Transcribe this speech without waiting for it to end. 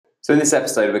So in this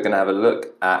episode, we're going to have a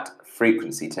look at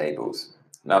frequency tables.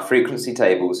 Now, frequency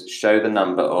tables show the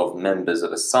number of members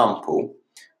of a sample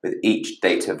with each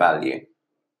data value.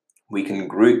 We can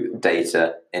group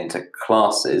data into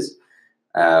classes,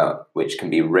 which can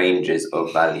be ranges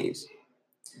of values.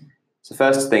 So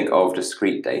first, think of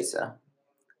discrete data.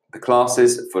 The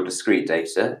classes for discrete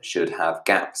data should have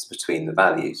gaps between the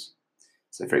values.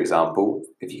 So for example,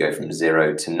 if you go from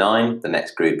 0 to 9, the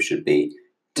next group should be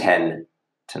 10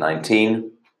 to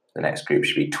 19. The next group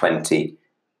should be 20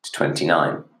 to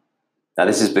 29. Now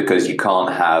this is because you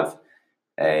can't have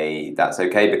that's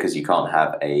okay because you can't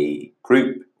have a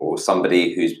group or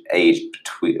somebody who's aged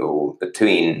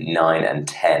between 9 and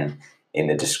 10 in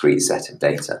a discrete set of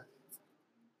data.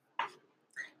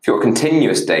 If you're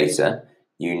continuous data,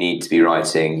 you need to be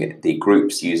writing the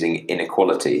groups using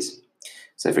inequalities.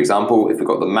 So for example, if we've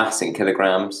got the mass in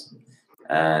kilograms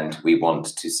and we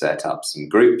want to set up some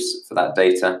groups for that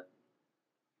data,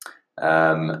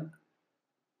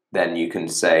 then you can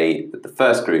say that the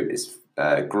first group is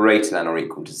greater than or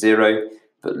equal to 0,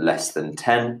 but less than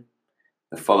 10.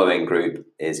 The following group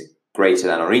is greater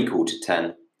than or equal to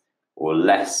 10, or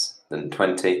less than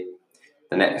 20.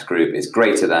 The next group is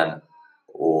greater than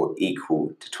or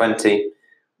equal to 20,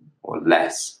 or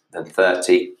less than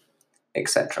 30,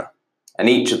 etc. And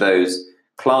each of those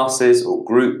classes or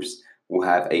groups will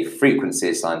have a frequency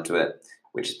assigned to it,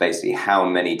 which is basically how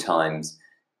many times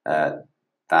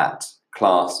that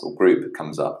class or group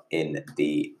comes up in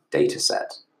the data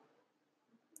set.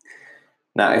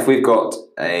 Now, if we've got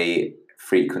a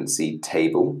frequency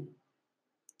table,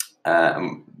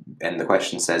 and the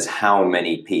question says how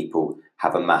many people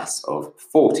have a mass of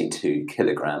 42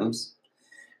 kilograms,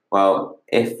 well,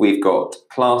 if we've got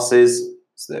classes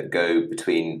that go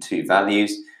between two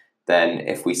values, then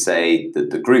if we say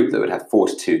that the group that would have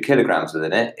 42 kilograms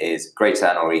within it is greater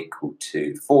than or equal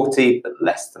to 40, but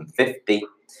less than 50,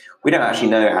 we don't actually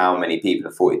know how many people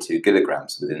are 42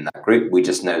 kilograms within that group. We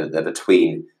just know that they're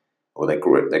between, or they're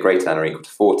greater than or equal to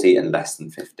 40 and less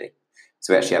than 50.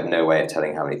 So we actually have no way of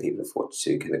telling how many people are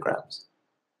 42 kilograms.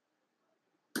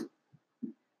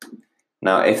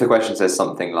 Now, if the question says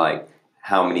something like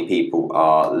how many people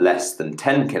are less than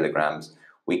 10 kilograms,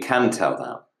 we can tell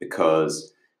that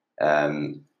because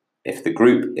if the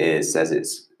group says if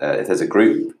there's a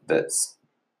group that's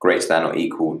greater than or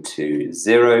equal to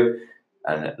 0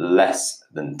 and less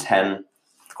than 10,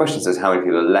 the question says how many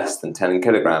people are less than 10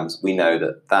 kilograms, we know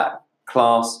that that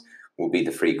class will be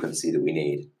the frequency that we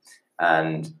need.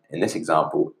 And in this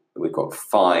example, we've got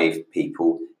 5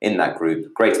 people in that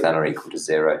group greater than or equal to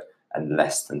 0 and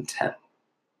less than 10.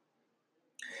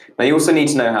 Now you also need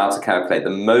to know how to calculate the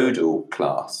modal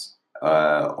class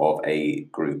of a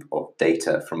group of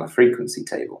data from a frequency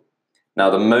table.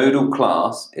 Now the modal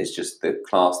class is just the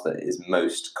class that is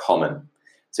most common.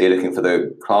 So you're looking for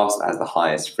the class that has the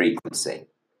highest frequency.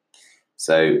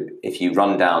 So if you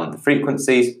run down the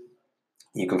frequencies,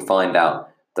 you can find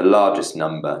out the largest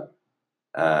number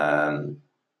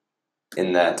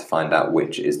in there to find out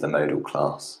which is the modal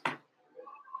class.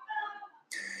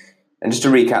 And just to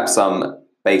recap some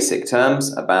basic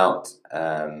terms about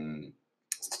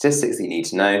statistics that you need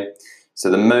to know. So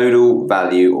the modal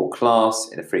value or class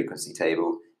in a frequency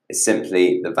table is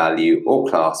simply the value or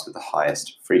class with the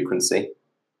highest frequency.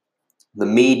 The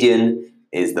median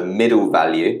is the middle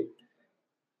value,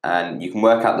 and you can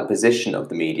work out the position of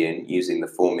the median using the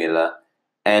formula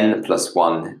n plus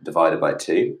 1 divided by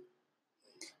 2,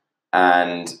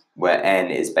 and where n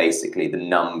is basically the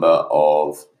number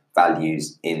of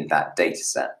values in that data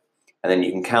set. And then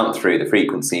you can count through the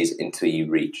frequencies until you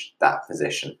reach that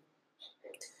position.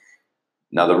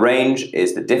 Now the range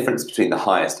is the difference between the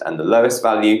highest and the lowest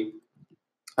value,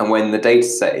 and when the data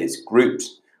set is grouped,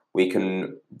 we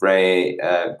can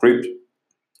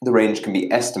the range can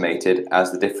be estimated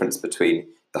as the difference between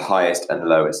the highest and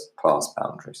lowest class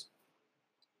boundaries.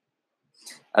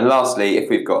 And lastly, if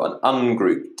we've got an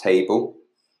ungrouped table,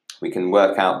 we can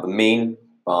work out the mean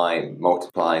by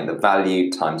multiplying the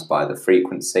value times by the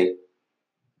frequency,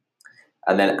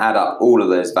 and then add up all of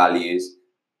those values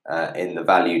in the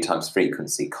value times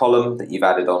frequency column that you've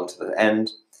added on to the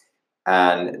end,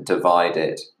 and divide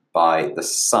it by the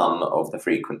sum of the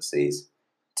frequencies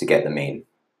to get the mean.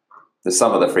 The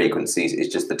sum of the frequencies is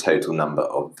just the total number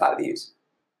of values.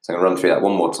 So I'm going to run through that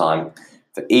one more time.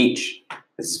 For each,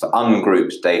 this is for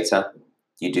ungrouped data,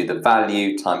 you do the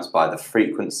value times by the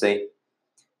frequency,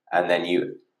 and then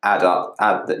you add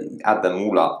them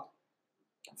all up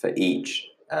for each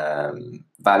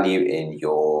value in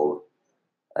your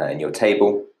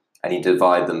table, and you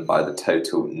divide them by the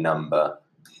total number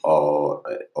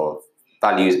of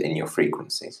values in your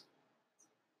frequencies.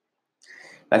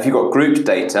 Now, if you've got grouped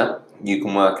data, you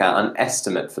can work out an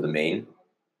estimate for the mean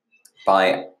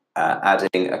by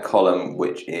adding a column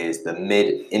which is the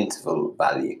mid-interval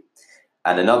value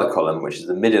and another column which is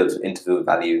the mid-interval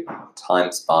value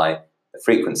times by the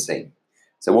frequency.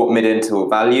 So what mid-interval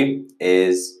value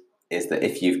is that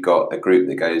if you've got a group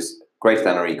that goes greater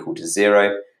than or equal to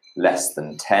 0, less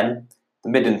than 10, the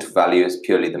mid-interval value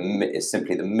is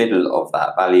simply the middle of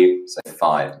that value, so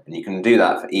 5. And you can do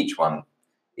that for each one,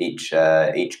 each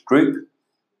group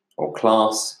or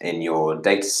class in your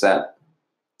data set.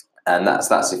 And that's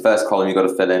the first column you've got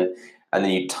to fill in. And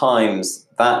then you times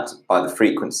that by the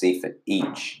frequency for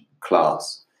each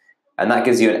class. And that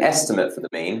gives you an estimate for the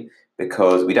mean,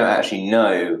 because we don't actually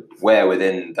know where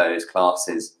within those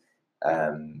classes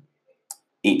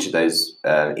each of those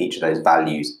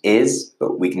values is,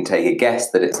 but we can take a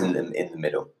guess that it's in the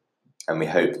middle. And we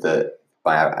hope that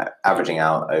by averaging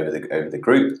out over the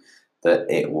group, that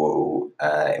it will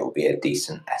be a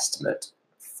decent estimate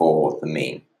for the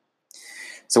mean.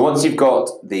 So once you've got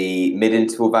the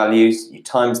mid-interval values, you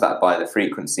times that by the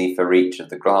frequency for each of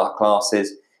the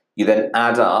classes. You then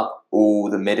add up all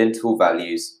the mid-interval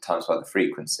values times by the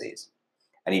frequencies.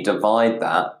 And you divide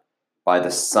that by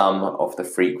the sum of the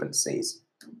frequencies.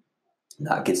 And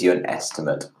that gives you an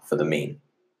estimate for the mean.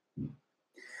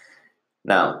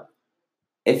 Now,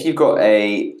 if you've got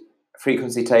a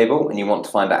frequency table and you want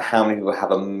to find out how many people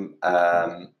have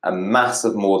a mass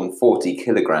of more than 40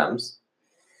 kilograms,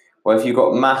 well, if you've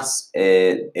got mass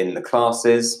in the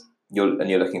classes and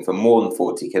you're looking for more than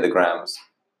 40 kilograms,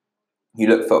 you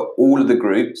look for all of the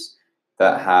groups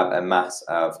that have a mass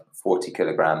of 40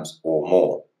 kilograms or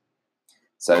more.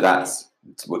 So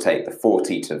we'll take the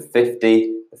 40 to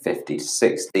 50, the 50 to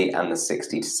 60, and the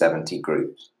 60 to 70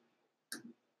 groups.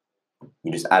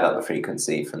 You just add up the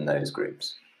frequency from those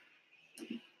groups.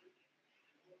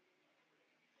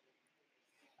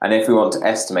 And if we want to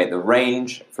estimate the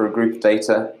range for a group of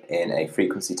data in a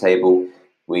frequency table,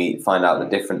 we find out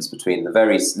the difference between the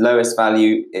very lowest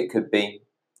value it could be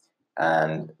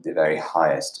and the very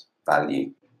highest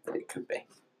value that it could be.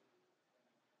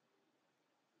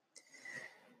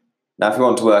 Now, if we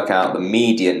want to work out the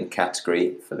median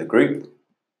category for the group,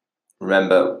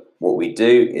 remember what we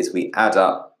do is we add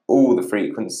up all the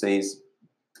frequencies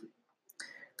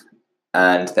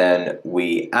and then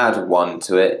we add 1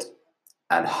 to it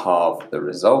and halve the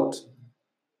result.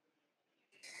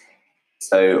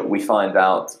 So we find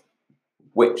out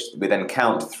we then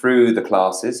count through the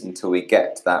classes until we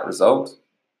get to that result.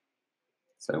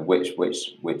 So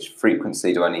which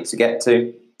frequency do I need to get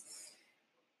to?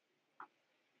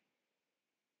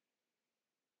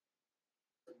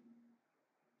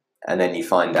 And then you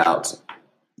find out,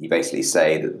 you basically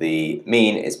say that the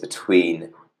mean is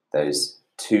between those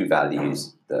two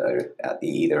values that are at the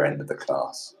either end of the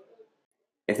class.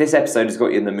 If this episode has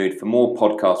got you in the mood for more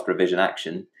podcast revision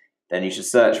action, then you should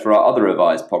search for our other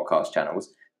Revise podcast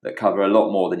channels that cover a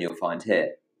lot more than you'll find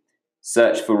here.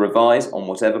 Search for Revise on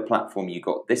whatever platform you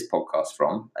got this podcast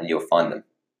from, and you'll find them.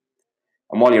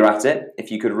 And while you're at it,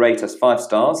 if you could rate us 5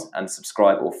 stars and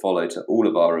subscribe or follow to all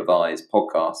of our Revise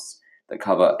podcasts that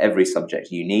cover every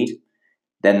subject you need,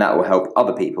 then that will help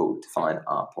other people to find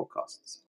our podcasts.